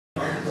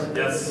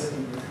Yes.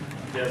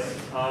 Yes.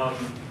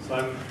 So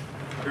I'm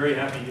very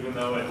happy, even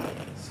though it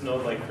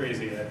snowed like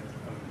crazy. I'd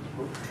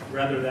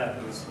rather that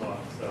than the smog.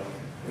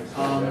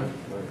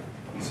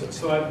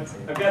 So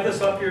I've got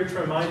this up here to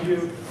remind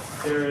you.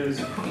 There is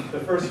the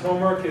first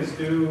homework is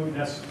due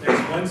next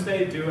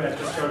Wednesday, due at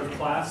the start of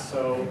class.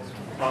 So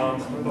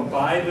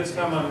by this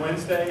time on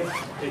Wednesday,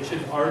 it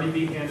should already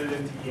be handed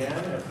in to Yan.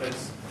 If it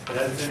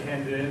hasn't been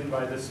handed in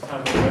by this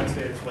time on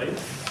Wednesday, it's late.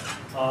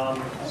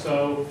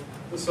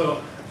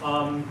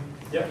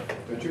 Yep.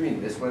 Don't you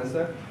mean this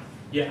Wednesday?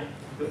 Yeah,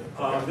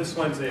 this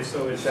Wednesday.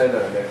 So it's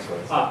next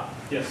Wednesday.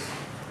 Yes.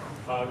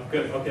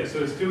 Good. Okay, so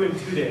it's due in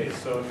 2 days.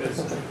 So if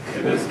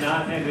it's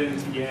not handed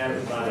into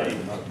Yan by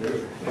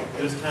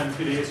this time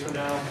 2 days from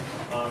now,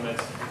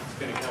 it's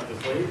going to count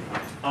as late.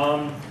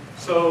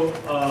 So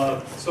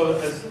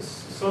as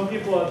some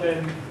people have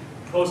been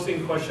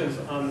posting questions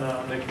on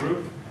the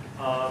group,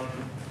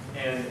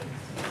 and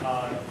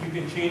you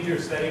can change your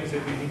settings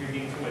if you think you're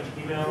getting too much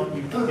email.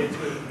 You can get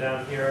to it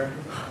down here.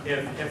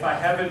 If I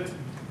haven't.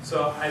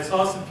 So I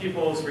saw some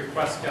people's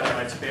requests got in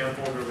my spam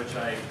folder, which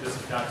I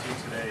just got to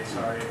today.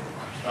 Sorry,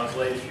 I was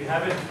late. If you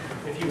haven't,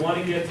 if you want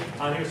to get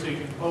on here so you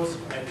can post,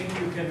 I think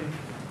you can.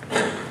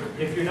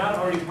 If you're not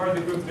already part of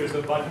the group, there's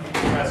a button you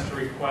can press to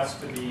request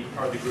to be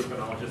part of the group,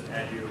 and I'll just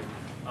add you.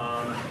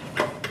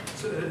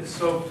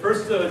 So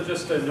first,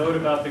 just a note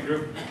about the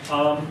group.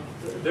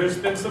 There's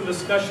been some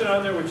discussion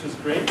on there, which is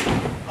great,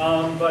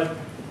 but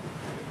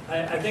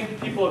I think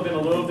people have been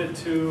a little bit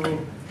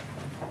too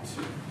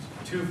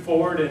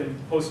forward in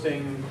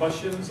posting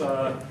questions.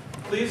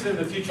 Please, in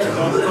the future,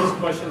 don't post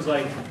questions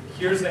like,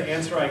 here's the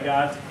answer I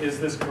got, is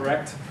this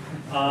correct?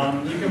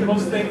 You can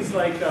post things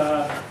like,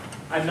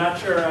 I'm not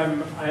sure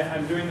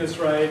I'm doing this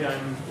right,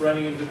 I'm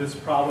running into this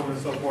problem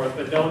and so forth,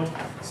 but don't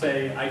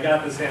say, I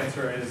got this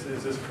answer,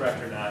 is this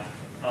correct or not?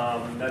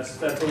 That's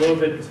a little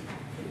bit,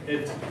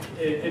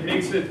 it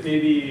makes it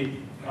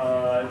maybe,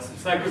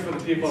 it's not good for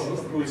the people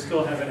who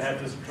still haven't had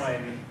to try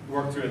and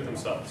work through it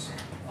themselves.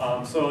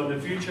 So in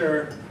the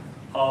future,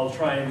 I'll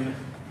try and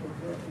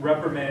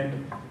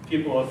reprimand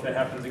people if it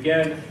happens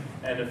again,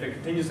 and if it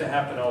continues to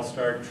happen, I'll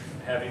start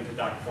having to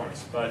dock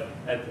points. But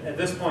at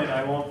this point,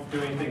 I won't do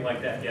anything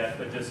like that yet,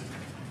 but just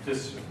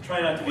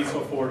try not to be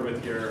so forward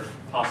with your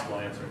possible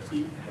answers.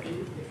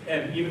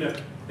 And even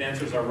if the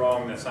answers are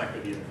wrong, that's not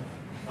good either.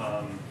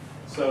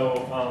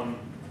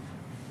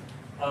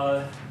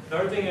 The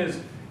other thing is,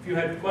 if you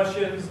had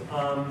questions,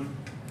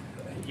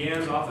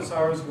 Yan's office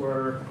hours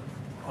were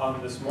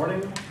this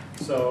morning.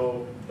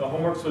 So the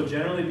homeworks will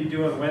generally be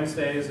due on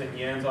Wednesdays, and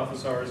Yan's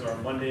office hours are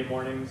Monday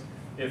mornings.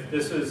 If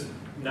this is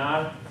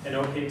not an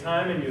okay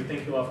time and you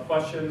think you'll have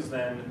questions,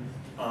 then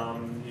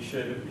you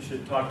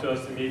should talk to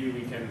us, and maybe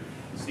we can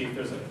see if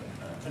there's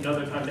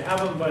another time to have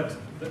them. But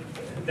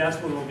that's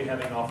when we'll be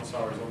having office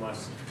hours,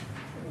 unless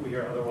we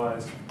hear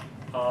otherwise.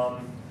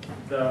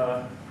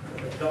 The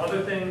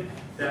other thing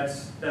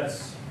that's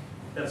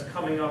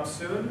coming up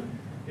soon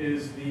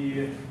is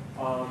the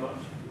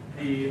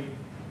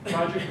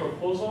project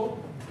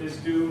proposal is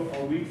due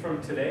a week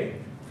from today.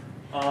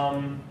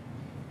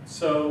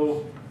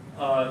 So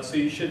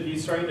you should be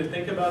starting to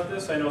think about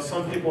this. I know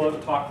some people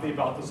have talked to me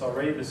about this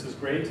already. This is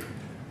great.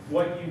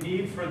 What you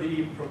need for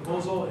the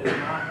proposal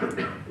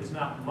is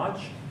not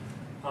much.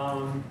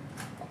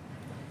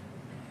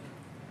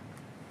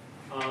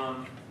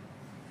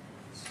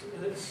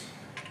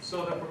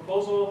 So the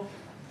proposal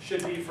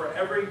should be for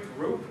every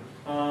group,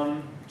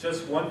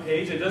 just one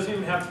page. It doesn't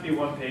even have to be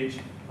one page.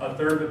 A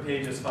third of a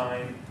page is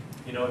fine.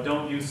 You know,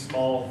 don't use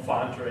small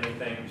font or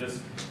anything.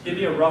 Just give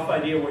you a rough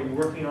idea what you're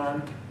working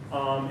on.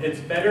 It's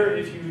better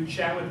if you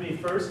chat with me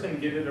first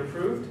and get it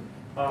approved.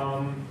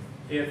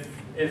 If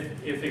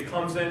it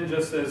comes in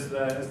just as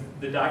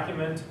the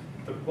document,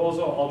 the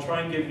proposal, I'll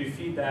try and give you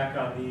feedback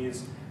on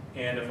these.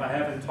 And if I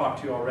haven't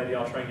talked to you already,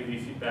 I'll try and give you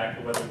feedback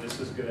on whether this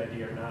is a good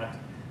idea or not.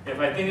 If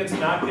I think it's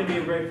not going to be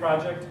a great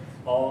project,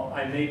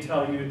 I may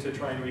tell you to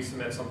try and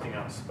resubmit something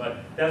else.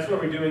 But that's why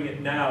we're doing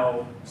it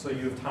now, so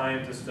you have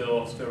time to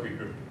still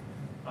regroup.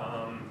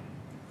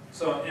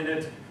 So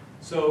it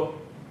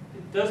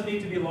does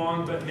need to be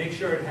long, but make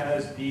sure it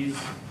has these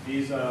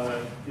things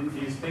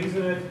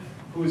in it.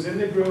 Who's in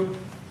the group?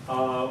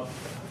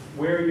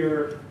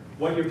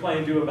 What you're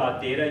planning to do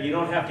about data. You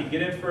don't have to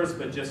get it first,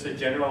 but just a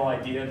general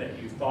idea that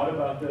you've thought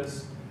about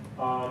this.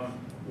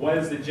 What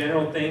is the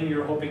general thing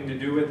you're hoping to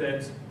do with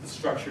it? The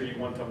structure you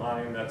want to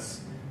mine.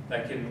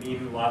 That can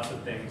mean lots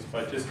of things,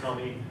 but just tell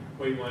me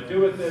what you want to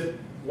do with it.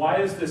 Why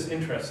is this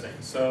interesting?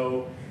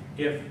 So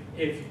if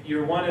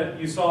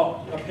you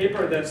saw a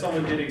paper that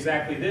someone did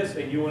exactly this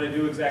and you want to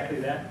do exactly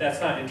that, that's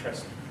not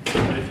interesting.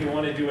 But if you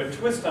want to do a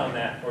twist on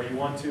that, or you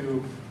want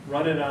to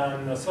run it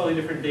on a slightly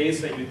different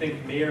days that you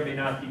think may or may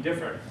not be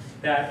different,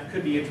 that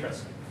could be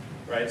interesting,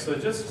 right? So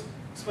just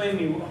explain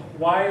to me,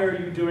 why are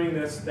you doing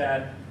this,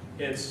 that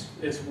it's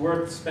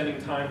worth spending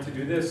time to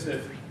do this.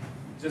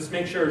 Just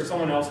make sure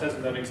someone else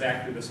hasn't done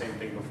exactly the same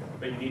thing before,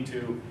 but you need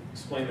to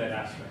explain that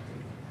aspect.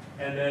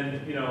 And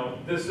then,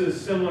 this is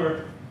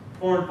similar.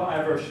 4 and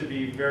 5 should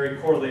be very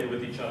correlated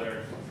with each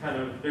other. kind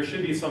of, there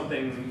should be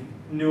something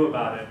new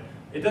about it.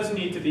 It doesn't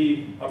need to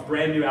be a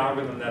brand new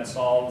algorithm that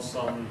solves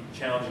some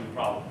challenging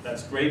problem.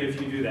 That's great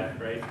if you do that,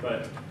 right?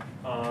 But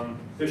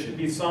there should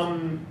be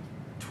some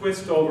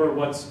twist over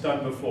what's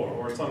done before,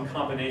 or some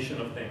combination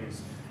of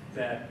things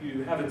that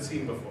you haven't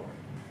seen before.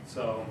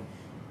 So,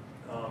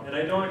 and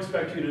I don't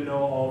expect you to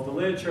know all of the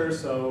literature,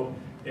 so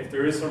if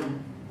there is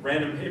some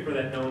random paper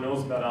that no one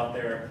knows about out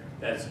there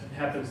that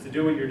happens to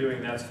do what you're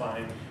doing, that's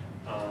fine.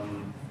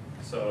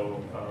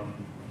 So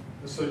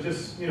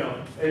just, you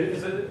know,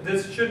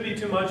 this shouldn't be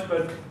too much,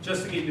 but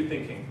just to get you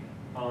thinking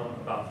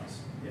about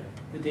this. Yeah.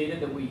 The data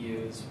that we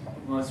use,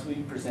 once we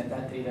present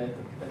that data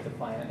at the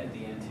client at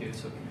the end too,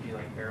 so it can be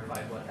like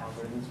verified what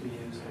algorithms we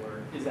use,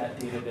 or is that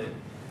data that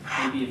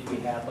maybe if we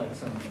have like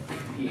some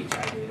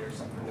PHI data or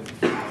something that we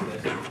can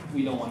have that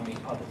we don't want to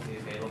make publicly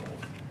available?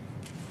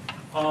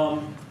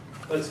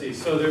 Let's see,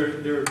 so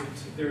there are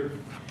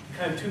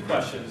kind of two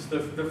questions.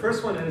 The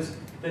first one is,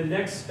 the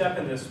next step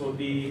in this will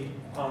be,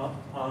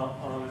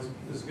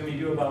 this is going to be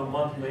due about a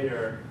month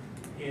later,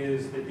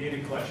 is the data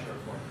collection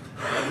report.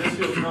 And this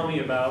will tell me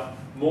about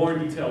more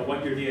detail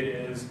what your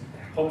data is.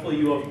 Hopefully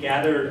you have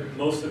gathered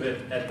most of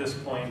it at this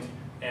point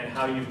and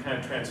how you've kind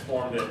of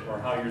transformed it or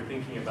how you're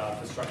thinking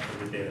about the structure of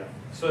the data.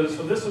 So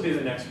this will be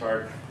the next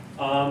part.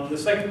 The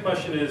second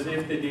question is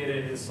if the data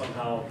is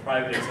somehow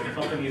private, it's a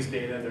company's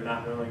data, they're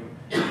not willing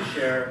to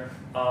share.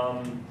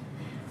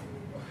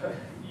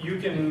 You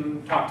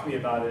can talk to me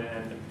about it,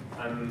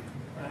 and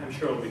I'm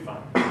sure it'll be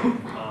fine.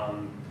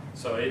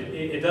 So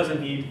it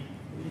doesn't need,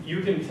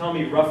 you can tell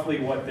me roughly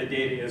what the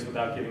data is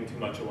without giving too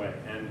much away.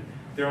 And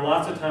there are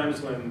lots of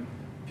times when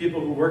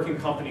people who work in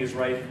companies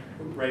write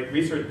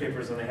research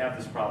papers and they have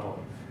this problem.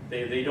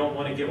 They don't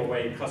want to give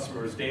away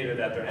customers' data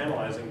that they're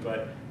analyzing,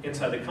 but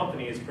inside the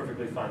company it's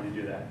perfectly fine to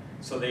do that.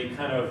 So they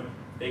can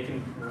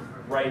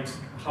write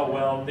how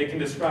well, they can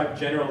describe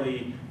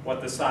generally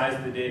what the size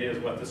of the data is,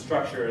 what the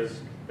structure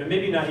is, but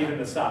maybe not even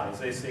the size.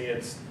 They say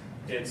it's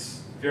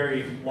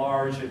very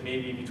large, it may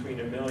be between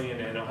 1 million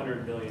and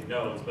 100 million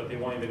nodes, but they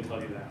won't even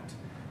tell you that.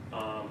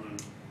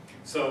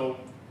 So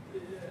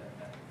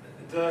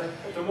the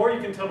more you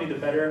can tell me, the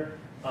better,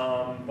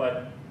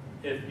 but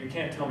if you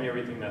can't tell me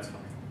everything, that's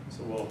fine.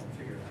 So we'll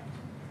figure it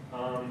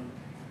out.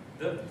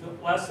 The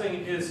last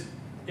thing is,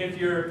 if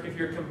you're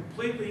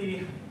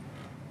completely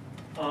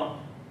kind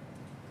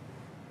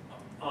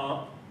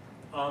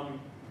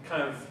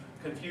of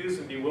confused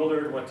and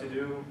bewildered what to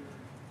do,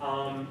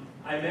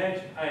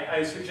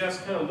 I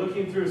suggest kind of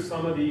looking through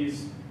some of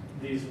these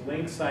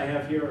links I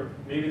have here. Or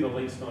maybe the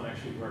links don't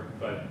actually work,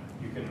 but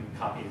you can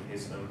copy and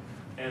paste them.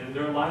 And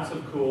there are lots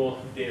of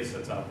cool data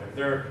sets out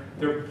there.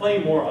 There are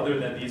plenty more other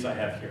than these I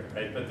have here,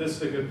 right? But this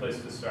is a good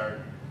place to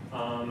start.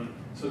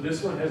 So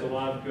this one has a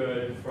lot of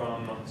good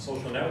from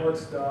social network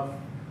stuff.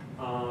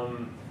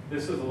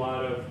 This is a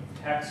lot of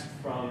text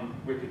from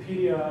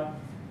Wikipedia.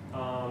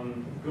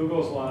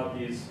 Google's a lot of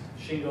these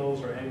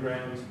shingles or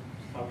engrams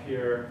up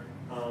here.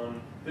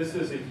 This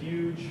is a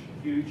huge,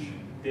 huge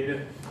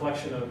data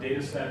collection of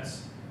data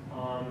sets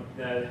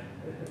that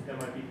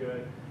might be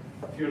good.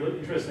 If you're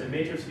interested in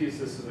matrices,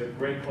 this is a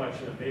great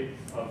collection of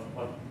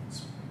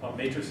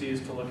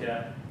matrices to look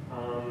at.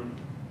 And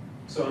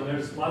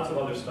there's lots of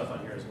other stuff on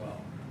here as well.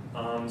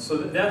 So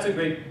that's a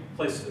great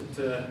place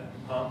to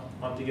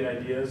get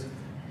ideas.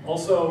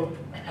 Also,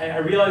 I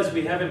realize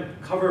we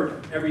haven't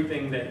covered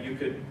everything that you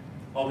could,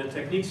 all the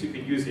techniques you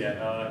could use yet.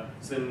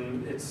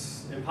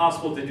 It's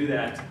impossible to do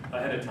that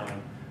ahead of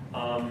time.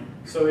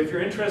 So if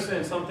you're interested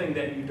in something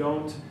that you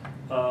don't,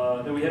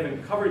 that we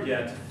haven't covered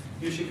yet,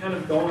 you should kind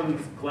of go and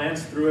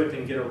glance through it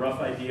and get a rough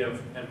idea of,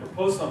 and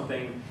propose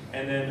something,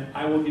 and then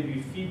I will give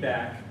you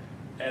feedback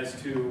as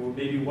to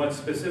maybe what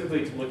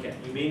specifically to look at.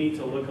 You may need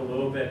to look a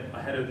little bit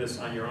ahead of this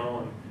on your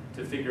own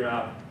to figure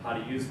out how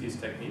to use these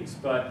techniques,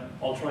 but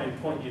I'll try and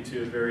point you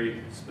to a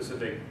very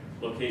specific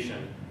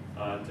location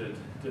to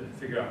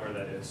figure out where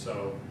that is.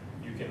 So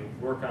you can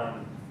work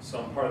on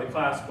some part of the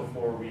class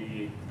before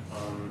we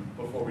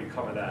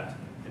cover that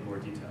in more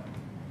detail.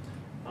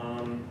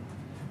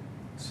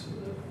 So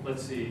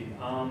let's see.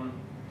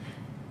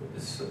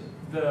 So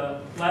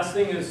the last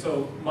thing is,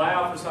 so my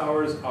office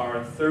hours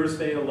are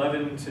Thursday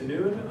 11 to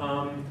noon.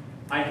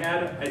 I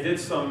did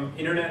some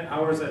internet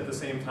hours at the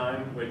same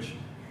time, which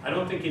I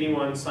don't think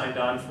anyone signed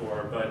on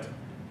for, but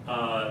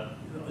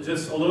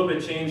just a little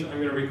bit change. I'm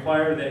going to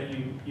require that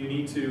you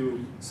need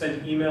to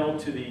send email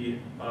to the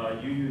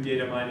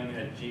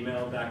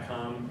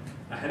uudataMining@gmail.com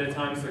ahead of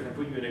time so I can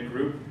put you in a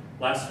group.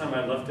 Last time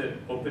I left it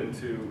open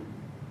to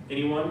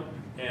anyone,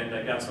 and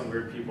I got some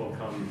weird people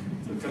come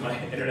to my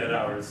internet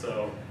hours,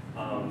 so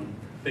I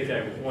think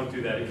I won't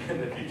do that again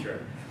in the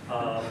future.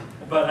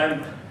 But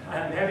I'm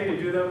happy to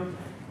do them.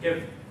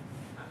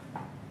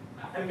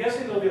 I'm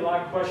guessing there'll be a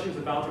lot of questions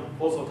about the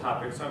proposal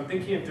topic, so I'm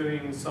thinking of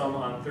doing some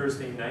on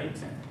Thursday night.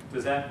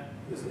 Is that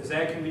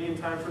a convenient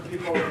time for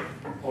people?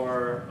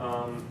 Or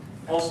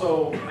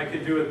also, I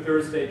could do it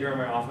Thursday during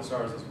my office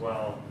hours as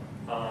well.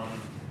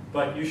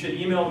 But you should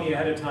email me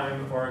ahead of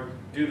time or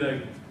do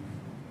the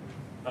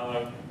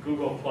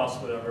Google Plus,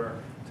 whatever,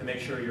 to make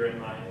sure you're in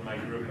my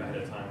group ahead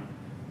of time.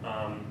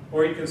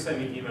 Or you can send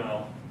me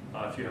email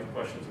if you have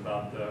questions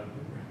about the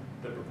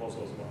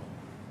proposal as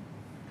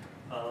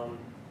well.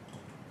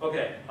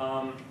 Okay.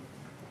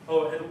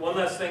 Oh, and one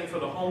last thing for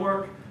the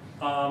homework.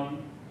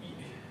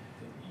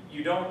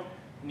 You don't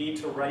need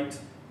to write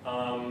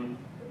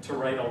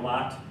a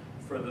lot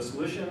for the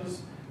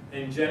solutions.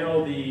 In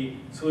general, the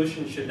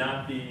solution should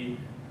not be,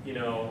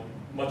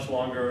 much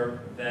longer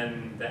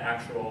than the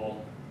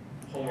actual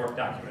homework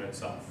document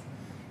itself.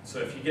 So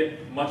if you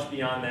get much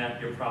beyond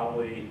that, you're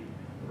probably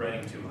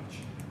writing too much.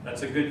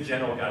 That's a good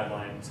general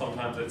guideline.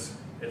 Sometimes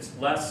it's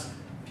less.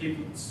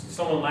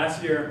 Someone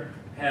last year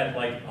had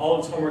all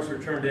its homeworks were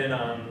turned in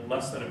on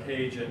less than a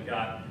page and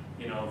got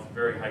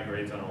very high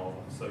grades on all of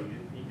them. So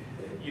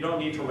you don't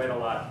need to write a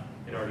lot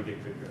in order to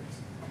get good grades.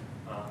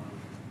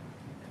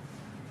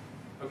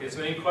 Okay,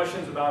 so any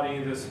questions about any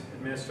of this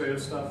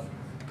administrative stuff?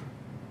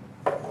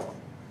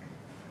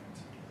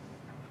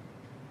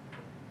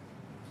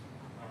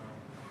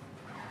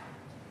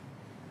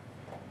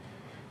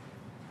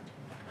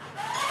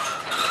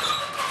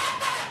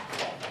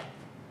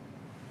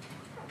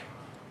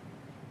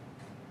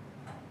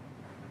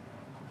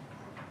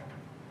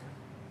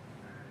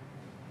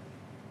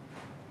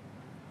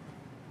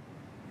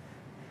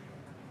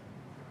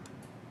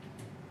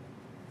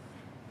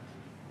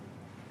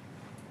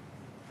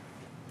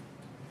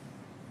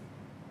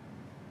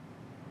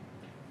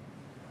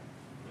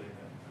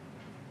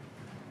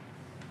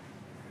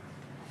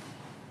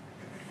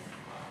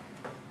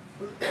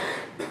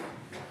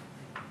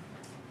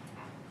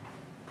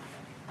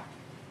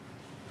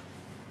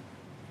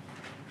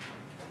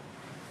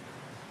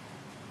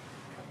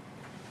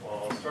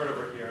 Well, I'll start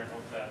over here and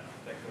hope that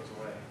goes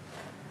away.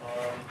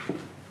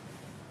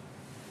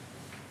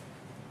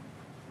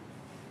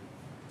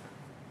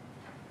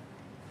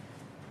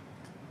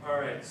 All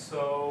right,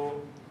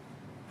 so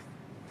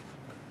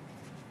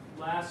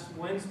last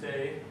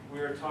Wednesday we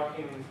were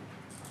talking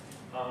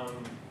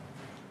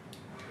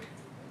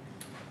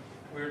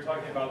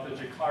about the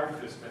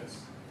Jacquard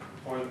distance,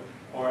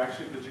 or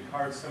actually the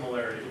Jacquard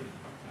similarity.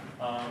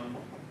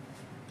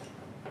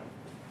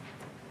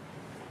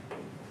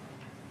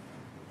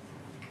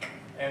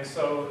 And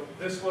so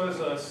this was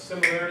a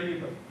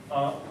similarity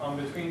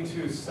between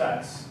two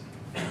sets.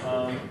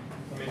 Let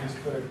me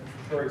just put a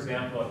for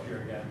example up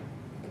here again.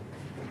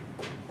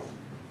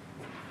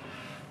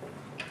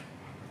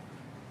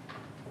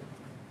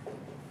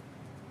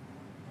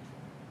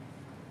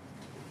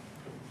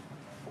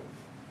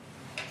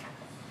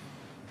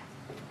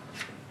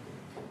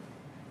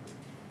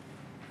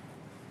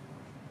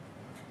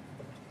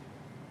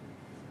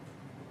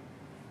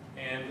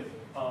 And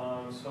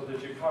so the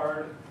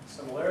Jacquard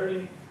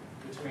similarity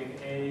between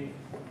A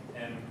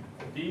and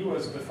B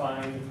was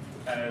defined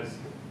as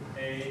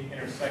A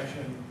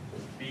intersection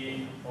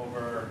B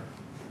over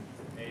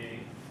A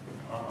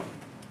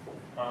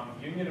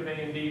union of A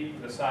and B,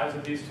 the size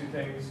of these two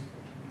things,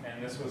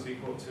 and this was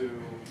equal to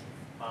 0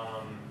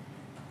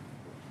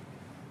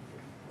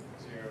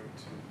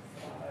 to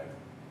 5,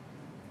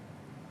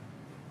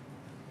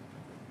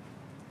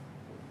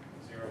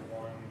 0,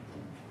 1,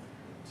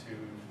 2,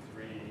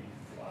 3,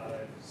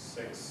 5,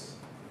 6,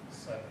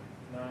 7,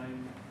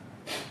 9.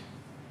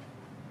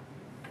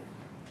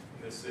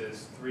 This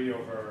is 3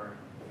 over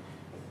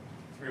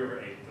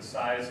 8, the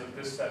size of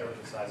this set over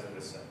the size of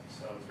this set.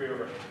 So 3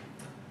 over 8.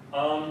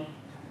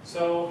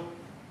 So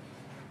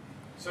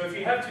if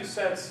you have two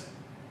sets,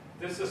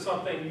 this is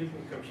something you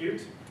can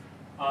compute.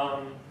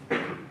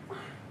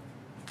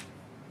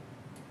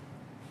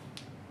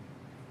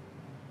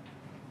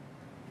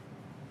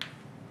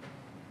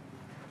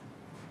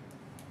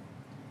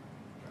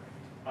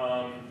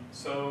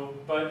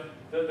 But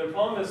the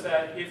problem is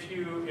that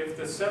if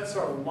the sets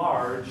are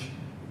large,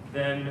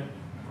 then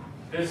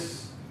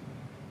this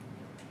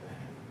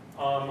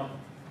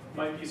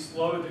might be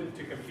slow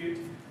to compute,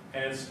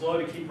 and it's slow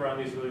to keep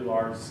around these really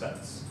large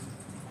sets.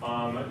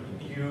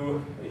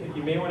 You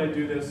may want to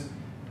do this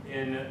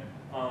in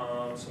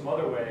some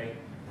other way,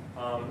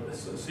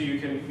 so you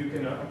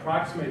can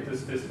approximate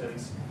this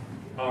distance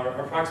or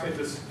approximate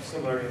this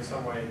similarity in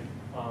some way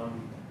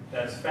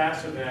that's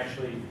faster than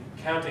actually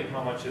counting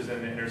how much is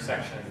in the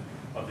intersection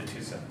of the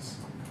two sets.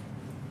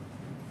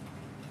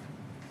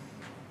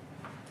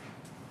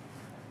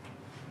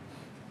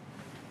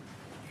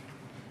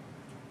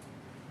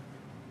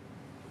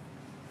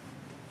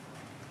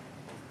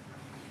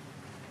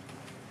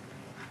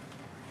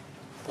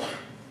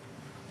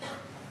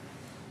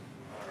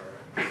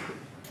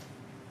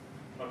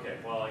 Okay,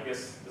 well, I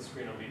guess the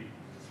screen will be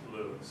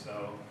blue.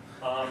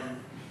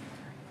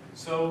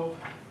 So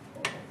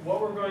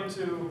what we're going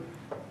to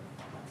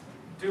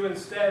do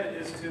instead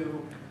is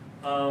to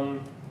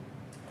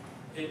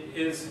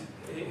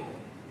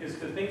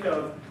think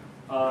of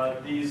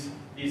these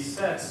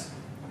sets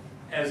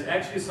as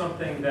actually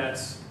something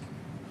that's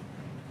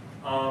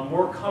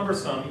more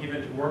cumbersome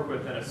even to work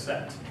with than a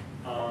set,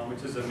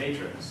 which is a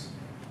matrix.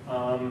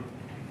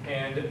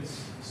 And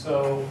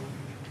so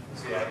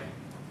let's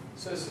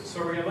see. So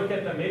we're going to look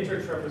at the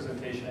matrix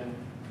representation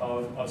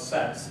of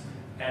sets.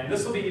 And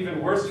this will be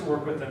even worse to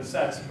work with than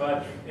sets,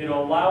 but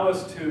it'll allow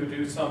us to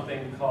do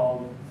something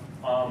called,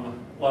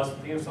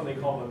 something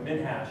called a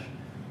minhash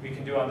we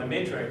can do on the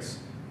matrix.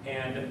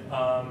 And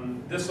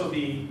this will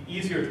be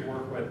easier to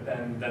work with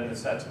than the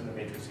sets and the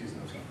matrices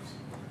themselves.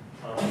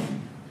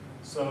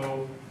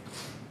 So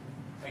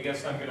I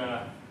guess I'm going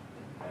to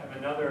have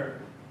another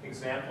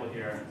example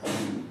here.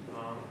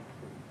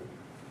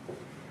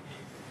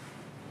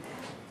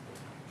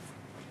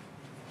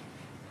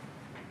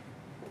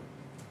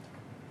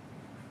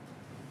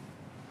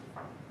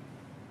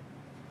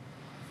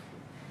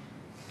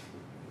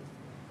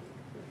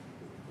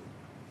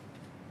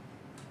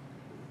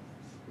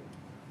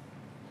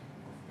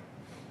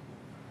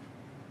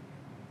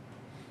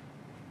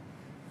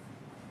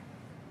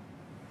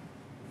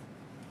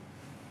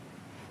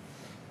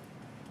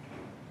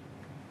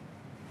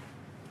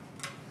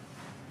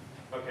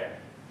 Okay,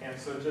 and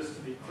so just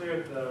to be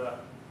clear, the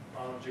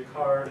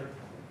Jacquard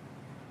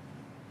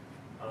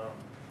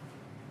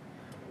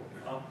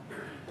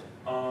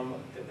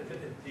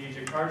the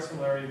Jacquard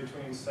similarity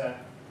between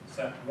set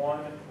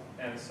 1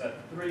 and set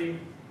 3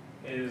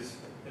 is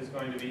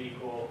going to be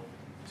equal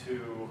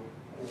to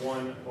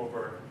 1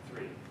 over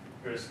 3.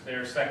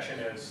 Their section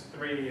is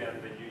 3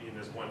 and the union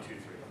is 1, 2, 3.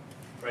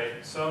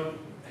 Right? So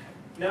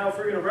now if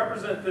we're going to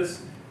represent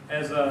this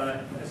as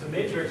a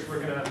matrix,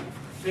 we're going to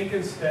think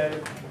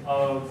instead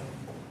of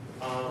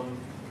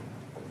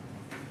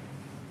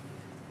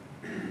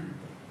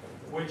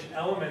which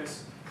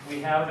elements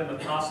we have in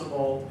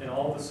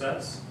all the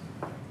sets.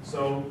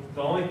 So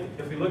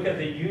if we look at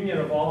the union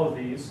of all of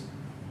these,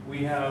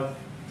 we have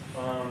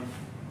I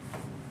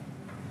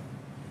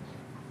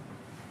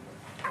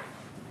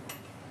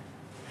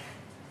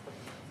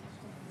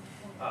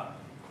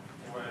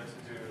wanted to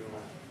do,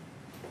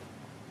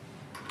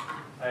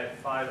 I had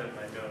 5 in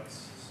my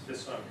notes,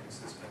 just so I'm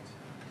consistent.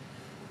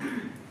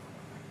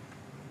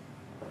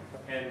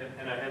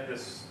 And I had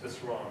this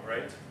wrong,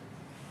 right?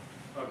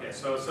 Okay,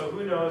 so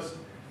who knows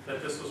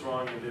that this was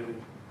wrong and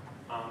didn't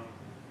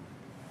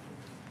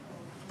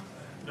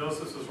knows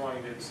this was wrong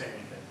and didn't say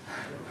anything?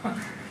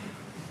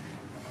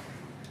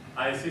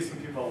 I see some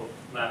people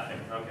laughing.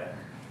 Okay.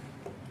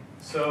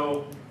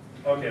 So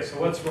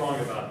what's wrong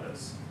about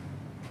this?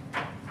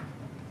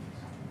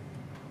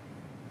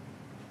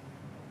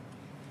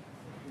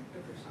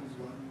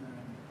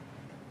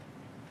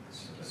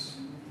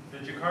 The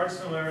Jacquard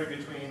similarity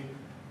between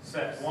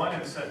set 1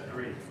 and set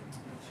 3.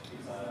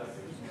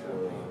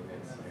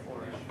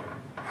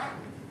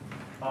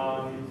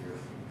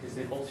 Is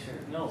it both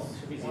shared? No, it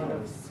should be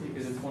 0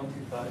 because it's 1, 2,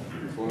 5.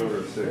 It's 1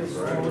 over 6,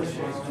 right?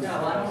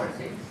 No, 1 over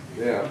 6.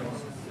 Yeah.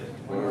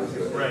 1 over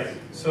 6. Right.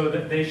 So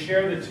that they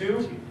share the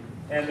 2,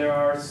 and there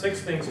are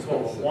 6 things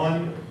total.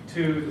 1,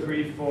 2,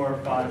 3, 4,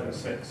 5, and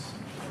 6.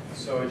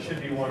 So it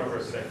should be 1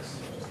 over 6.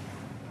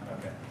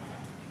 Okay.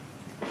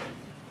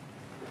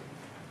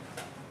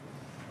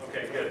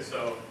 Okay, good.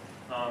 So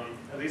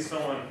at least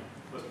someone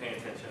was paying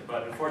attention,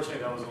 but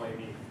unfortunately that was only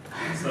me.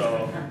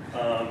 So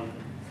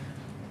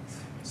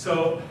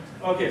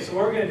okay, so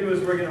what we're going to do is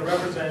we're going to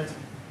represent,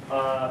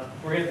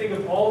 we're going to think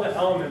of all the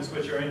elements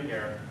which are in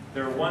here.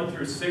 There are 1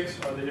 through 6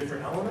 are the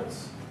different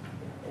elements.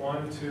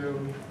 1,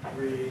 2,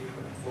 3,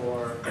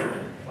 4,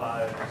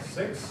 5,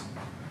 6.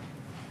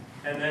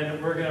 And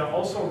then we're going to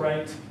also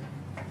write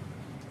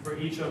for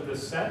each of the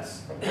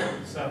sets,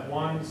 set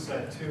 1,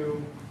 set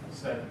 2,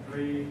 set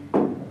 3,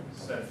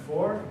 set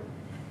 4.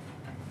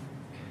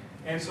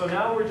 And so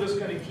now we're just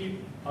going to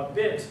keep a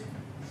bit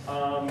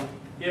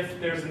if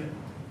there's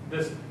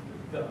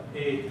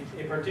a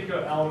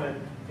particular element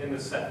in the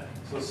set.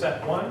 So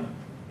set 1,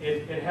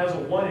 it has a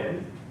 1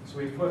 in, so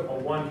we put a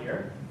 1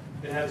 here.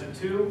 It has a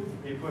 2,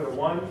 we put a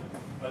 1.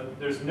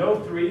 There's no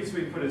 3, so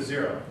we put a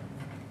 0.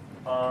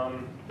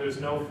 There's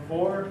no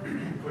 4,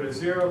 we put a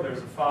 0. There's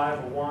a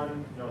 5, a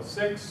 1, no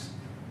 6.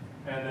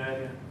 And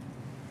then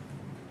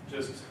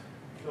just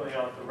filling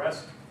out the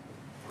rest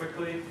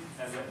quickly.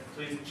 And then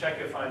please check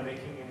if I'm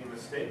making any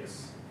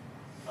mistakes.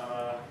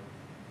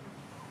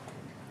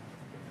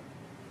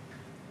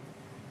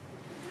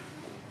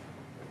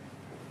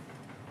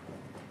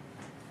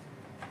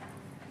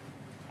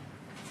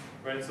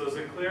 Right, so is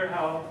it clear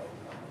how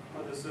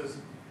this is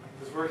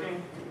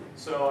working?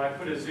 So I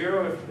put a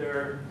 0 if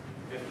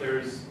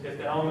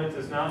the element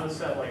is not in the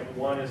set, like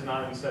 1 is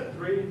not in set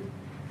 3,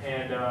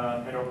 and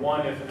a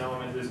 1 if an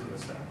element is in the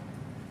set.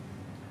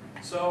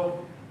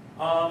 So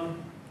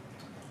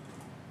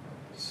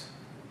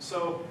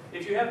so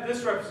if you have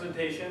this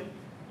representation,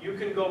 you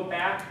can go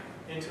back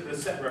into the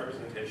set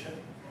representation.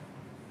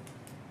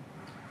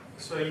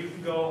 So you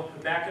can go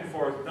back and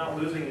forth without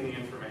losing any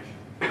information.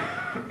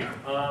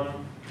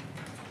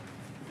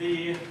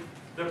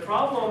 The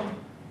problem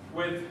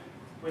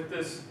with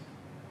this,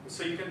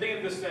 so you can think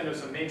of this then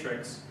as a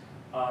matrix.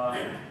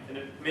 In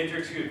a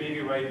matrix, you could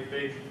maybe write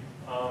big,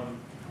 some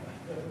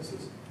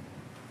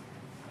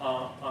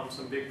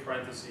big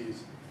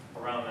parentheses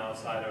around the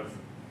outside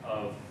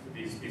of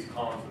these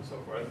columns and so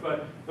forth.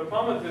 But the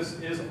problem with this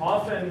is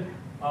often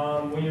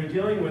when you're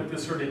dealing with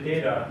this sort of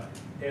data,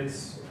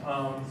 it's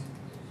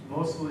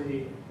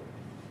mostly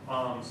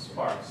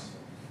sparse.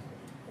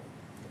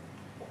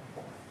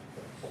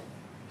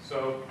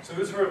 So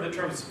who's heard of the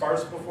term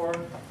sparse before?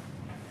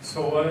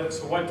 So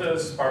what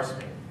does sparse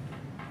mean?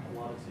 A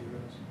lot of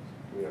zeros.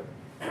 Yeah.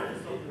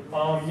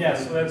 Yeah,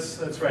 so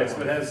that's right.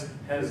 So it has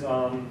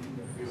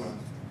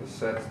The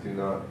sets do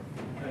not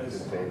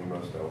has contain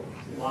most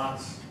elements.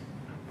 lots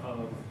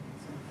of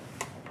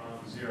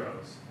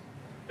zeros.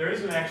 There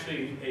isn't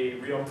actually a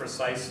real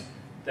precise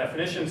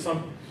definition.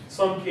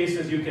 Some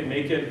cases you can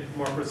make it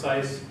more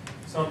precise.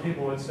 Some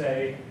people would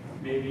say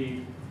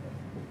maybe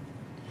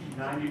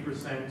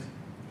 90%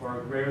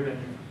 or greater than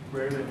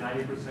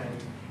 90%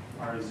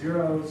 are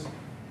zeros.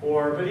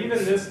 But even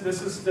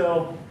this is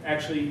still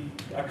actually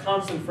a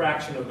constant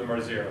fraction of them are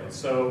zeros.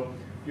 So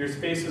your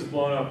space is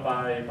blown up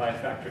by a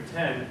factor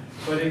 10,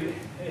 but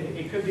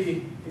it could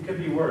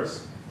be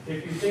worse.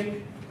 If you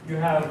think you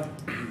have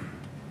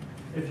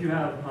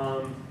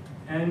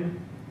n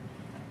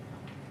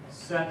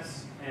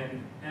sets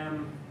and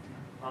m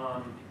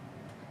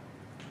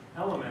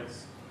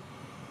elements,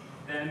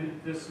 then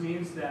this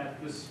means that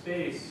the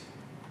space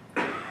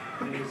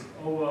is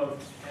O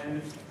of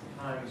n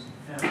times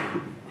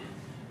m.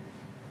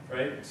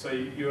 Right? So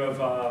you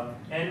have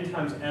n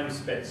times m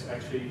space.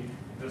 Actually,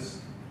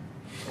 this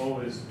O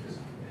is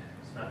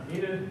not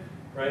needed,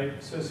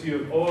 right? So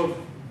you have O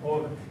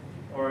of,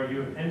 or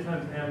you have n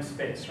times m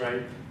space,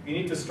 right? You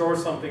need to store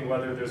something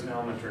whether there's an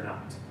element or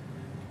not.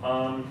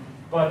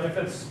 But if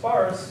it's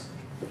sparse,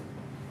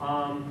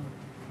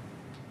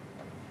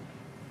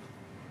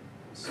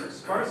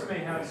 sparse may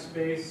have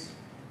space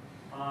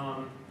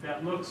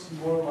that looks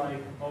more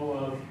like O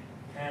of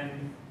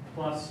n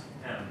plus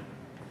m.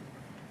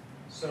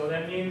 So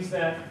that means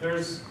that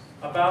there's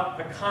about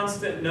a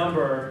constant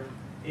number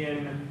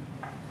in,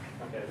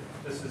 okay,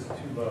 this is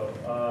too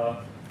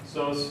low.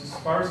 So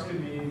sparse could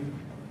mean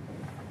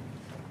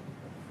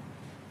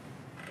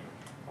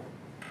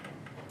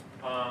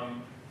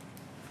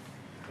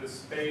the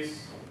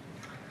space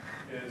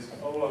is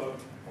O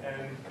of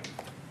n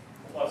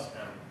plus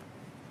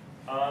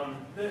m.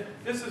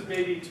 This is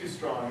maybe too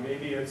strong.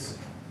 Maybe it's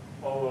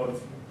O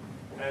of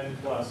n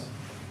plus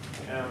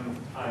m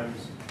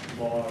times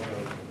log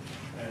of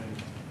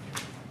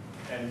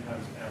n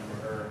times m,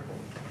 or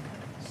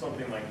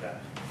something like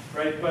that,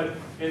 right? But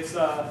it's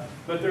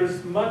but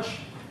there's much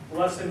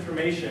less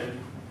information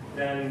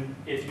than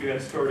if you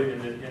had stored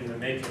it in the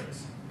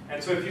matrix.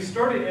 And so if you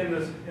stored it in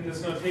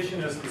this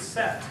notation as the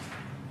set,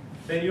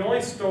 then you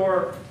only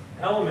store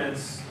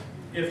elements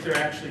if they're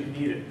actually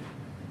needed,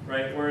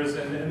 right? Whereas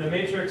in the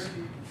matrix,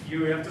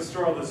 you have to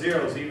store all the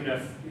zeros even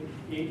if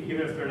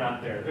they're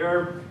not there. There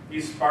are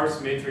these sparse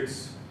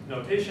matrix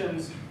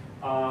notations,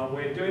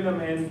 way of doing them,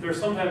 and there's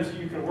sometimes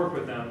you can work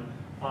with them.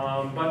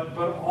 But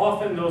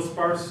often those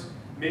sparse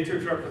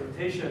matrix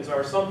representations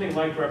are something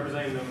like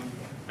representing them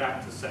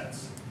back to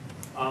sets.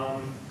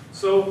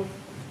 So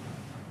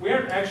we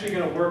aren't actually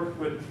going to work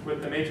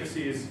with the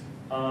matrices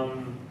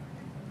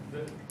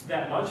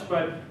that much,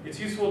 but it's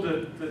useful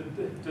to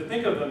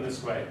think of them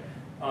this way,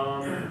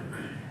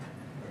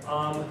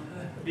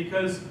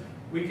 because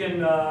we can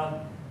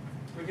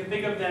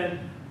think of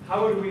then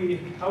how would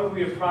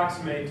we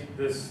approximate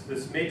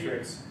this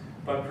matrix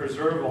but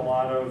preserve a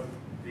lot of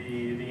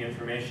the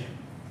information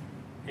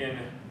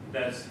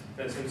that's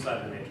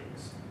inside the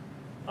matrix.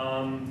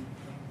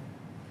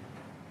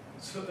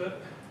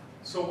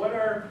 So what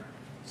are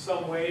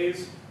some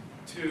ways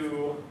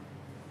to,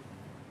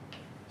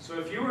 so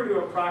if you were to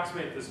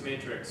approximate this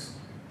matrix,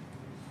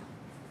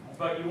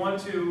 but you want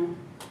to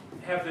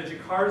have the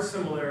Jacquard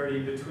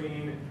similarity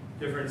between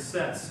different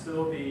sets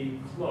still be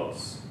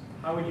close,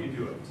 how would you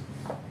do it?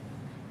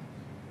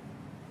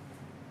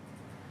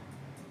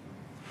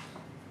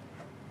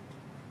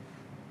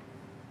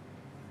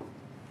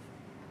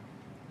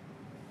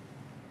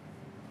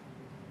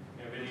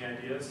 You have any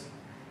ideas?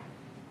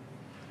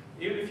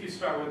 Even if you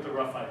start with the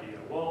rough idea.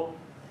 Well,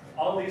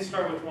 all these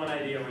start with one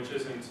idea, which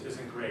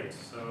isn't great.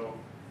 So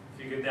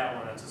if you get that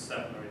one, that's a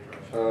step in the right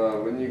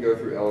direction. When you go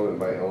through element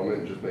by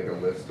element, just make a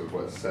list of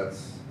what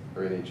sets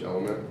are in each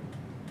element,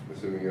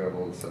 assuming you have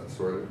all the sets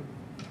sorted.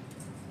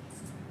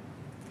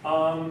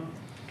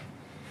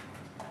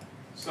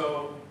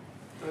 So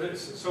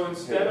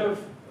instead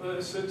of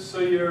so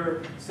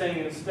you're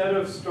saying instead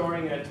of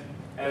storing it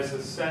as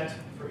a set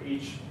for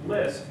each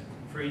list,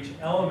 for each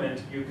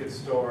element you could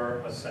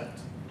store a set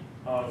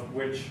of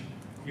which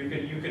you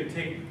could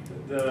take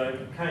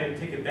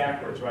take it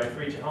backwards, right?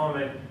 For each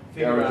element,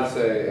 Yeah, I figure would out just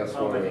say S1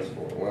 how and many.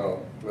 S4.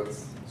 Well,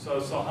 that's So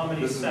how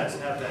many This is- sets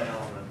have that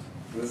element?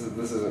 this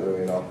isn't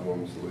really an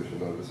optimum solution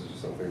though. This is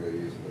just something they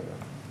use in there.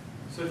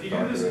 So if you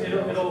do this,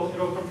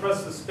 it'll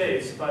compress the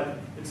space, but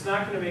it's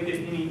not going to make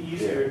it any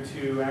easier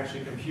to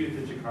actually compute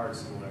the Jacquard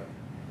similarity.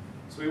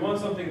 So we want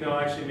something that'll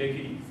actually make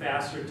it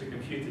faster to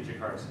compute the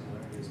Jacquard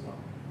similarity as well.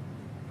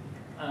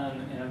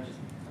 And I'm just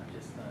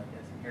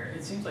guessing here.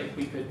 It seems like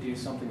we could do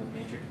something with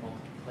matrix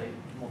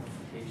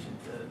multiplication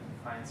to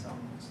find some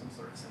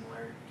sort of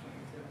similarity between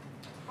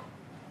the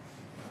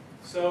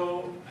two.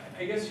 So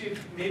I guess you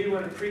maybe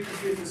want to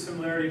pre-compute the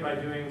similarity by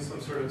doing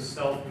some sort of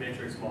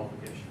self-matrix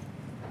multiplication.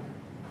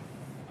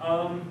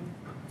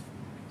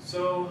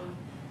 So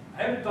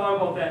I haven't thought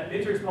about that.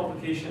 Matrix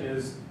multiplication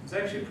is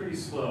actually pretty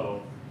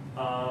slow.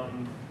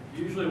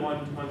 You usually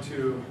want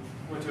to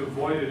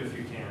avoid it if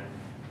you can.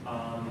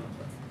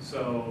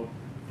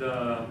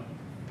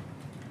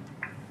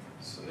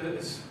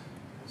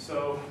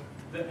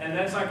 And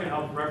that's not going to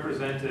help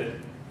represent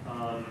it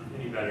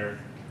any better.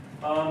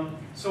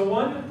 So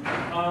one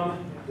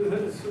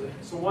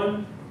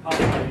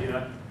possible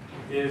idea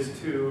is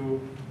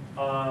to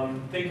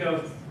think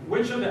of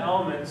which of the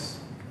elements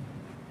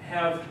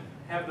have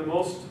the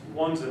most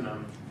ones in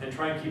them, and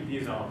try and keep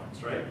these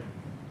elements, right?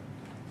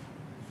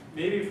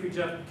 Maybe if we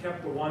just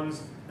kept the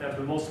ones that have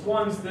the most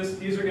ones,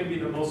 these are going to be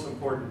the most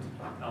important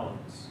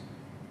elements.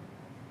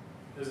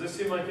 Does this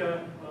seem like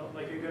a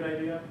good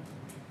idea?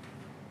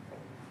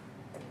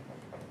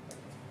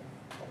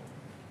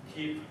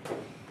 Keep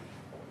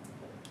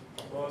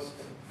most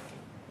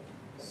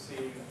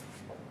C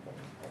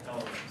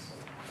elements.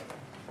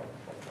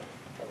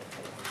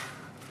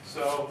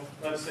 So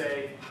let's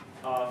say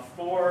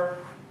 4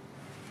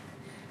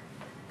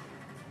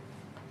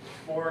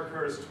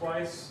 occurs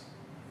twice,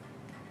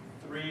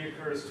 3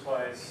 occurs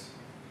twice,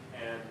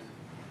 and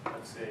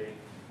let's say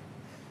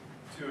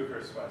 2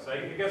 occurs twice.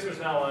 I guess there's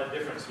not a lot of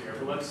difference here,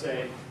 but let's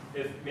say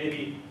if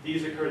maybe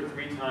these occurred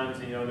 3 times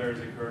and the others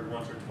occurred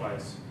once or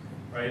twice,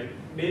 right?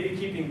 Maybe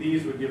keeping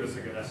these would give us a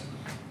good estimate.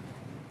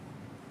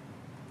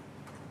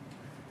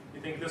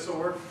 You think this will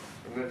work?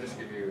 And then just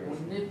give you.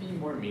 Wouldn't it be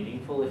more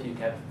meaningful if you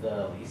kept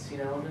the least seen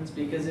elements?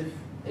 Because if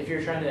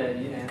you're trying to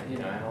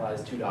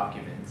analyze 2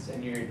 documents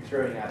and you're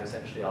throwing out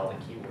essentially all the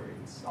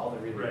keywords, all the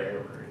really rare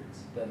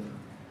words, then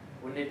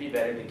wouldn't it be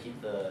better to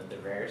keep the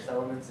rarest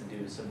elements and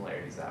do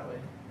similarities that way?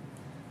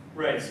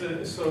 Right.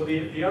 So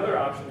the other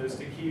option is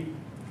to keep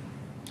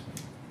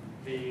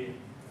the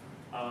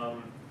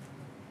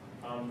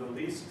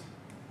least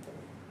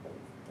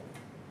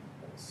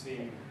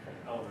seen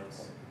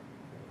elements.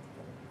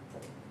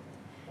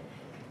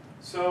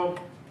 So,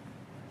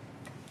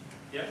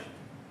 yeah.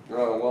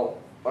 Well,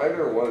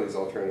 either one of these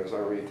alternatives,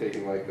 aren't we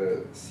taking like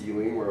the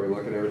ceiling where we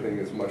look at everything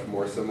as much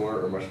more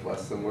similar or much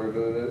less similar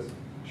than it is?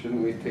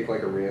 Shouldn't we take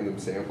like a random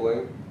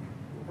sampling?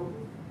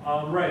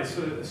 Right.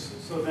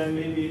 So then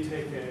maybe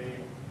take a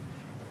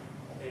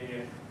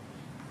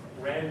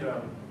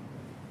random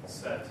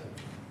set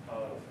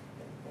of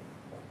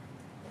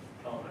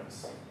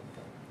elements.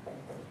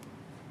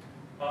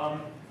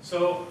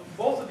 So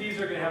both of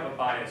these are going to have a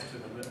bias to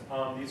them.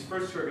 These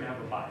first 2 are going to have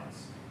a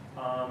bias.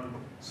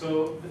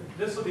 So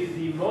this will be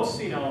the most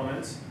seen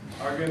elements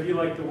are going to be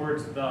like the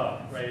words the,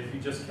 right? If you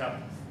just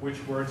kept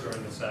which words are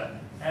in the set.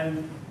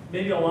 And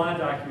maybe a lot of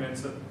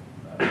documents that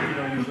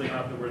usually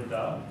have the word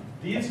the.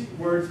 These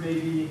words may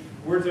be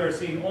words that are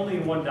seen only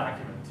in one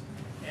document.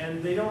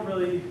 And they don't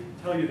really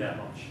tell you that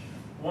much.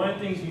 One of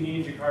the things you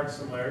need in Jaccard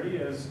similarity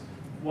is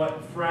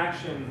what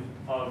fraction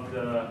of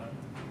the,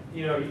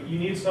 you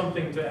need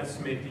something to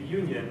estimate the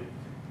union,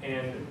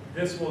 and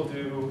this will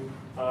do,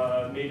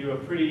 may do a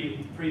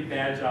pretty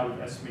bad job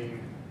of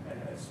estimating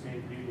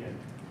the union.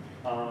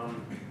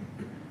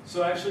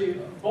 So actually,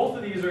 both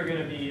of these are going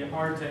to be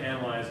hard to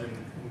analyze and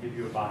give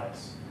you a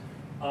bias.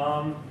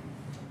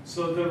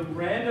 So the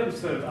random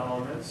set of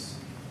elements,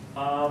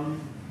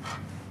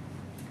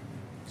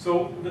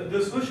 so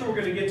the solution we're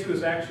going to get to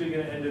is actually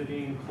going to end up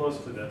being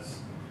close to this.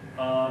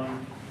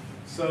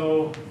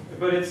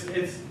 But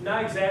it's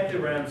not exactly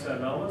a random set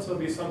of elements. It'll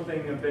be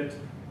something a bit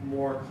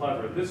more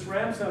clever. This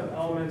random set of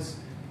elements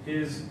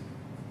is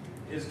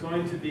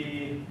going to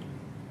be,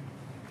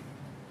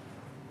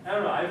 I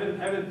don't know, I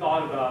haven't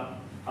thought about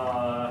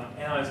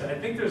analyzing it. I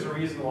think there's a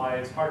reason why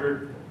it's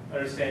harder to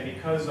understand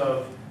because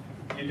of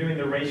you're doing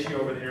the ratio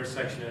over the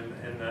intersection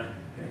and the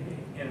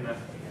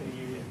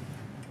union.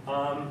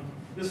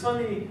 Just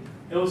let me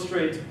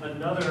illustrate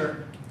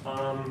another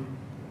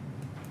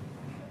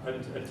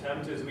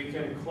attempt is we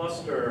can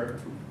cluster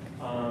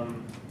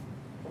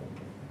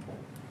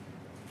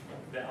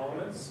the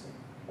elements.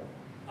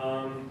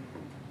 And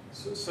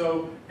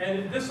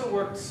this will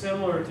work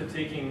similar to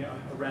taking a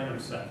random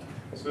set.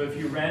 So if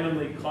you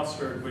randomly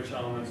clustered which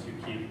elements you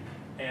keep,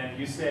 and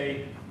you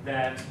say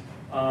that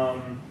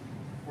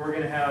we're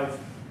going to have,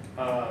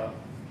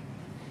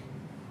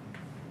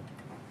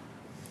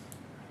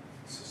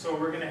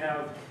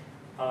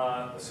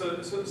 so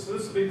this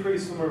will be pretty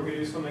similar. We're going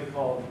to do something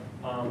called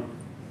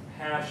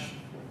hash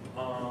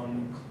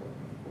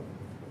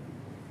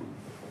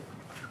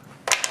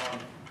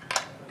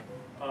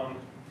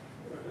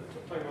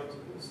talking about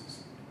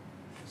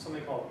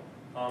something called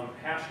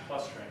hash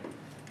clustering.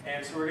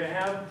 And so we're going to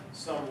have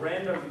some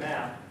random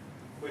map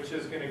which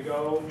is going to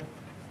go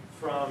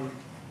from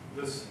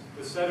the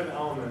set of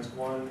elements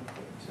 1,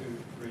 2,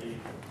 3,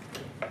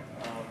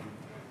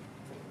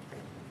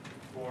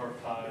 4,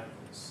 5,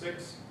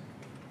 6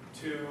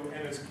 to,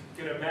 and it's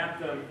going to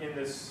map them in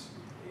this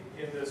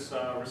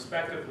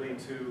respectively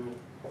to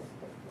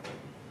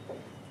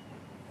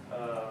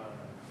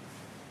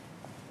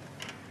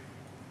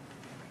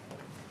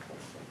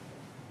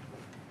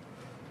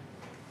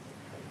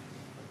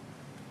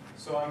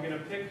So I'm going to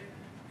pick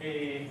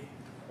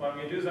what I'm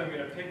going to do is I'm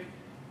going to pick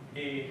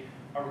a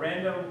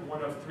random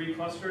one of 3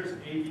 clusters,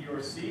 A, B,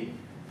 or C,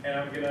 and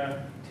I'm going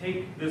to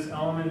take this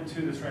element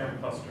to this random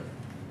cluster.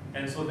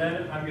 And so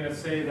then I'm going to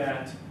say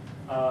that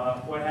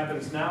what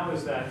happens now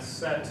is that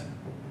set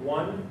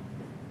 1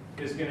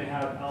 is going to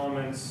have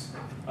elements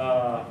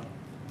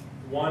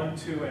 1,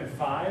 2, and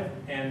 5,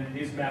 and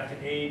these map to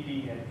A,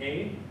 B, and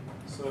A.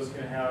 So it's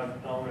going to have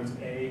elements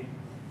A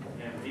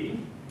and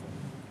B.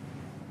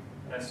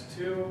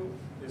 S2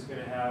 is going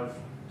to have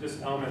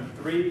just element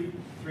 3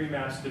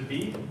 maps to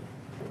B.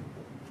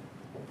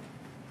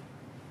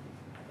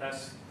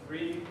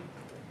 S3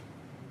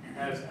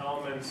 has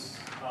elements,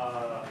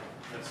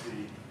 let's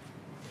see,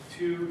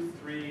 2,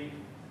 3,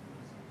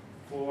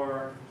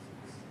 4,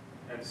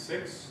 and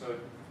 6. So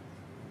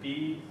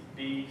B,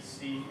 B,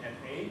 C, and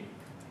A.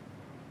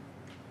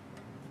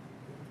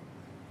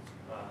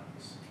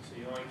 So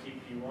you only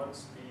keep B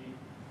once, B,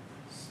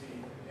 C,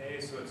 and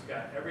A. So it's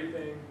got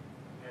everything.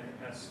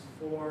 And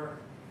S4,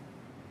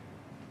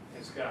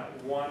 it's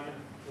got 1,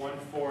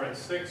 4, and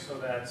 6. So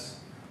that's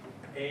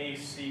A,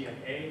 C, and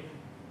A.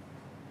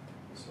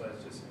 So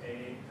that's just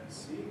A and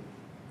C.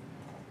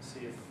 Let's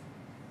see if it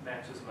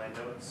matches my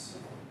notes.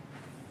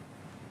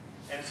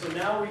 And so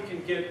now we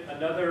can get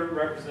another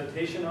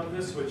representation of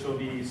this, which will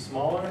be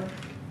smaller.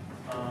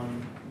 A,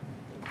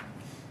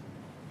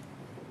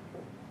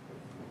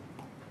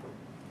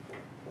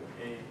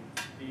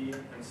 B,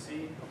 and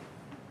C.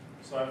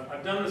 So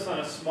I've done this on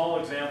a small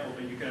example,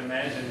 but you can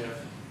imagine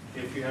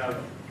if you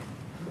have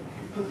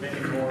many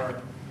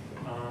more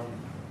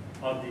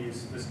of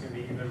these, this can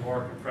be even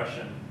more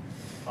compression.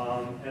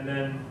 And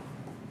then,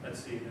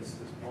 let's see, this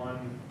is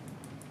 1.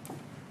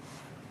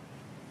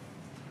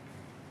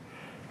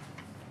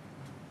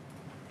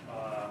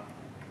 So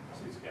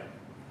he's got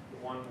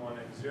 1, 1,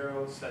 and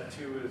 0. Set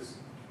 2 is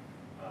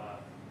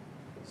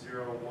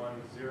 0,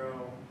 1,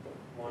 0,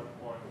 1,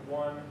 1,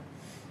 1,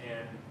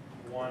 and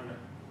 1,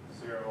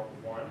 0,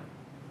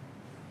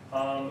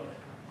 1.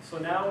 So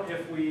now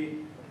if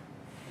we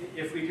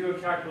do a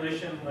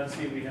calculation, let's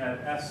see, we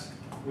had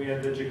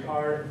the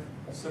Jacquard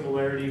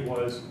similarity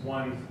was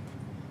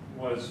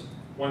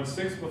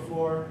 1/6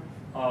 before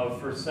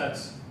for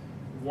sets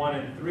 1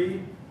 and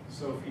 3.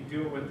 So if we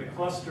do it with the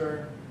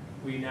cluster,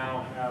 we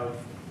now have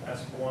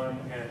S1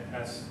 and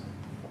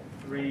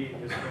S3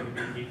 is going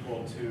to be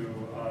equal to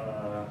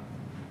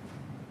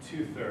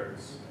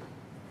 2/3.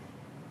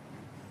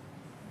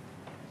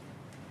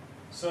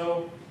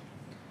 So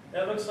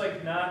that looks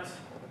like not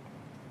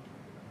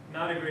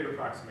a great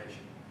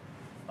approximation.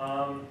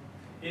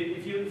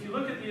 If you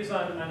look at these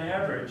on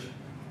average,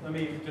 let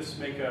me just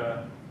make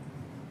a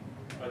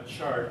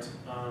chart.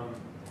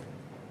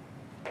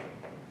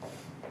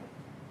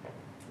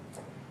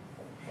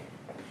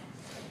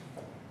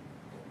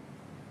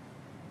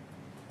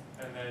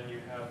 And then you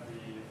have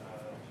the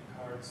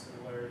Jacquard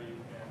similarity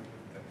and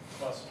the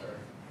cluster.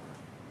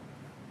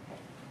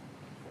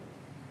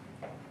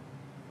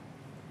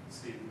 Let's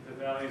see, the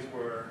values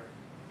were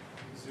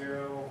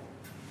 0,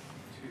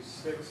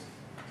 2/6,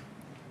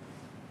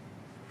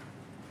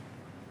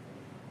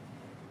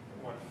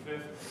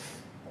 1/5,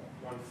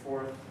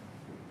 1/4,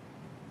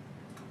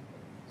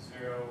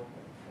 0,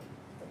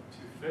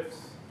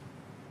 2/5.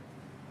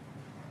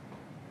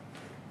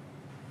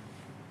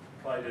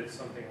 Probably did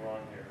something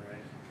wrong here,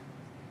 right?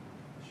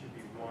 It should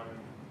be 1,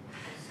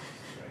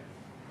 right?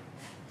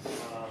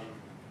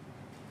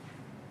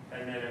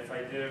 And then if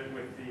I did it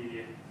with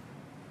the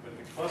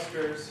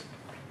clusters,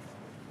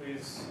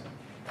 please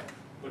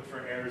look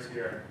for errors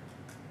here.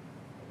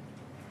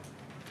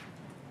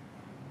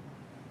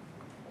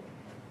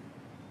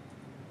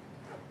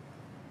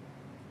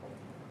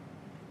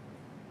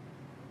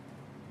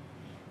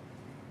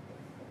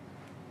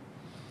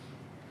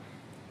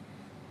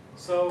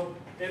 So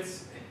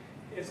it's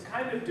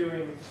kind of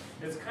doing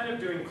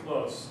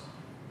close,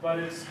 but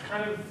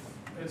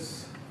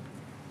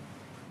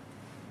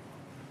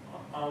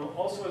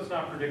also it's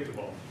not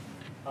predictable.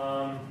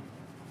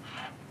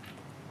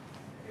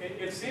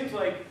 It seems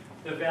like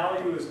the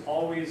value is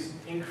always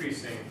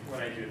increasing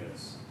when I do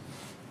this.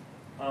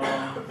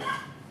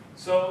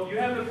 So you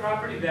have the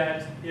property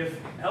that if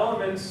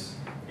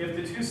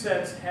the two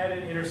sets had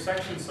an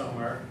intersection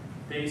somewhere,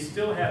 they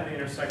still have the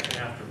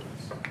intersection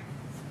afterwards.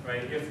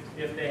 Right?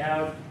 If they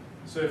have,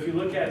 so if you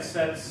look at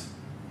sets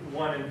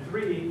 1 and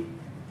 3,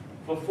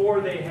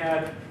 before they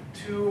had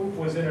 2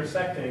 was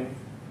intersecting,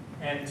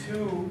 and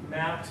 2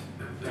 mapped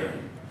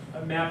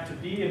to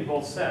B in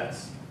both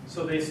sets,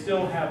 so they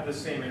still have the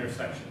same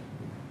intersection.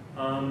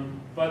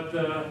 But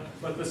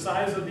the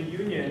size of the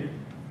union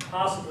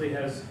possibly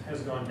has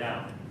gone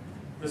down.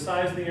 The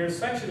size of the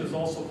intersection has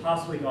also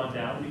possibly gone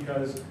down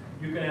because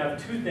you can have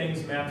 2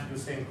 things mapped to the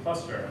same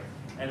cluster.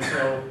 And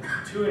so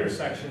 2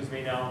 intersections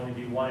may now only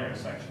be 1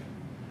 intersection.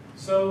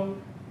 So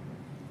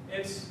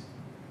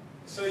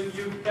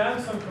you've got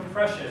some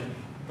compression,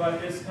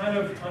 but it's kind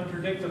of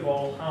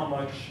unpredictable how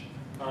much,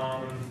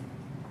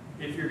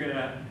 if you're going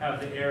to have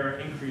the error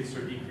increase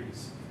or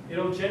decrease.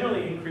 It'll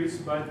generally increase,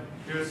 but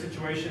there are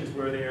situations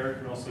where the error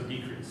can also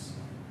decrease.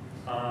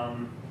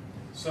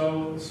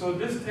 So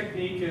this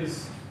technique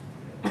is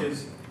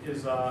it's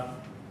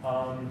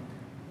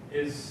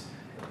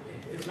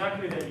not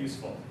going to be that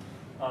useful.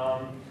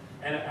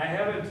 And I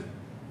haven't.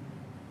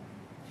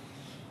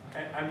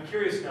 I'm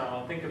curious now.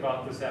 I'll think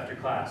about this after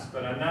class,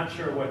 but I'm not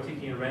sure what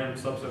taking a random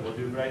subset will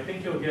do. But I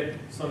think you'll get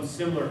some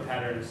similar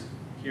patterns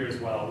here as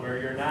well, where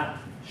you're not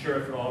sure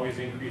if it'll always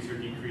increase or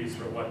decrease,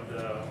 or what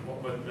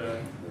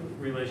the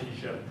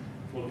relationship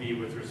will be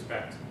with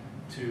respect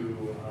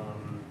to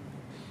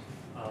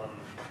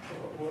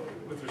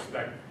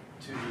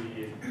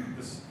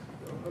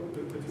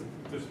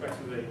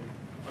the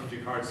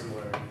Jacquard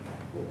similarity.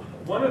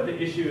 One of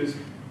the issues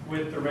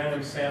with the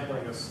random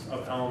sampling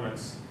of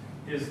elements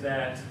is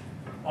that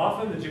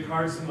often the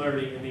Jacquard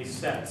similarity in these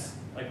sets,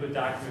 like with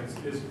documents,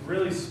 is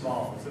really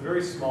small. It's a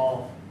very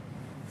small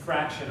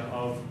fraction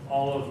of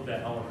all of the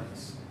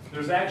elements.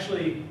 There's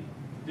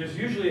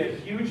usually a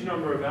huge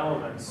number of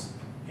elements,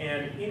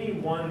 and any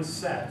one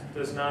set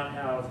does not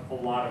have a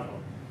lot of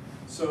them.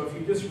 So if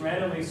you just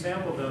randomly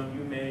sample them,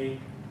 you may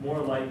more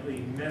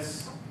likely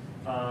miss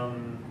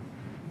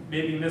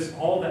maybe miss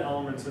all the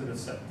elements in the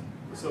set.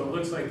 So it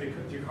looks like the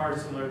Jacquard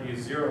similarity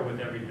is 0 with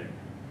everything,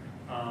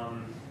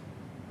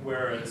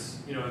 where it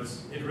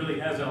really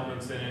has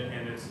elements in it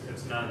and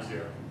it's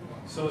non-zero.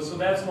 So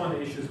that's one of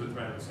the issues with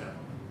random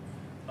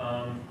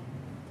sampling.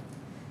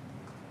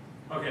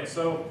 Okay,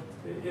 so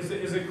is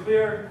it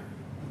clear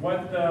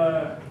what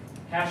the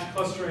hash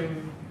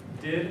clustering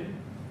did?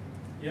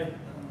 Yeah.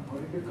 How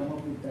did you come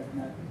up with that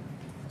mapping?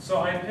 So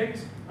I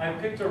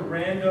picked a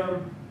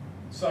random.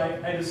 So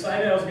I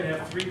decided I was going to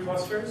have 3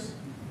 clusters,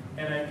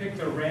 and I picked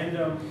a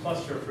random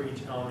cluster for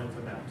each element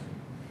to map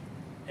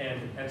to.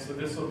 And so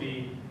this will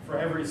be, for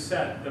every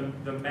set,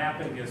 the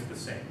mapping is the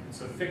same. It's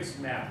a fixed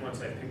map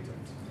once I picked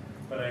it.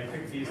 But I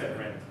picked these at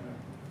random.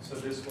 So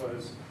this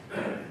was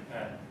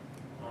at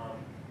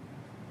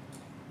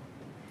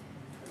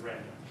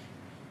random.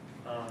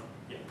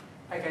 Yeah.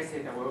 Like I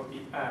said, there will be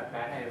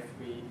better if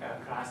we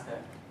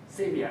cluster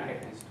similar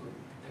items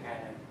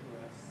together.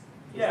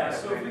 Yeah,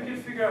 so if we can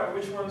figure out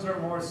which ones are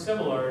more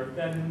similar,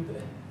 then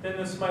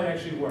this might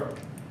actually work.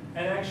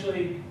 And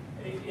actually,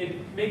 it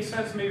makes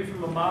sense maybe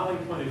from a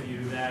modeling point of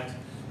view that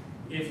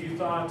if you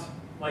thought,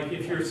 like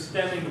if you're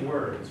stemming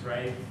words,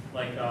 right,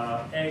 like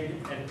egg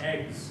and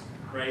eggs,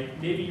 right,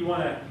 maybe you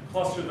want to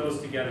cluster those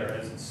together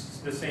as it's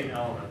the same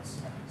elements.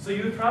 So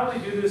you would probably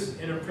do this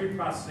in a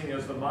pre-processing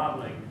as the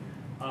modeling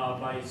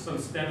by some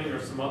stemming or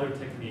some other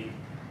technique.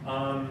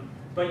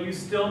 But you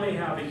still may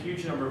have a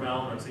huge number of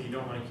elements that you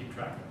don't want to keep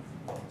track of.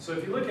 So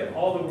if you look at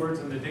all the words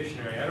in the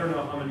dictionary, I don't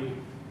know how many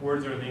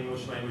words are in the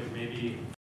English language, maybe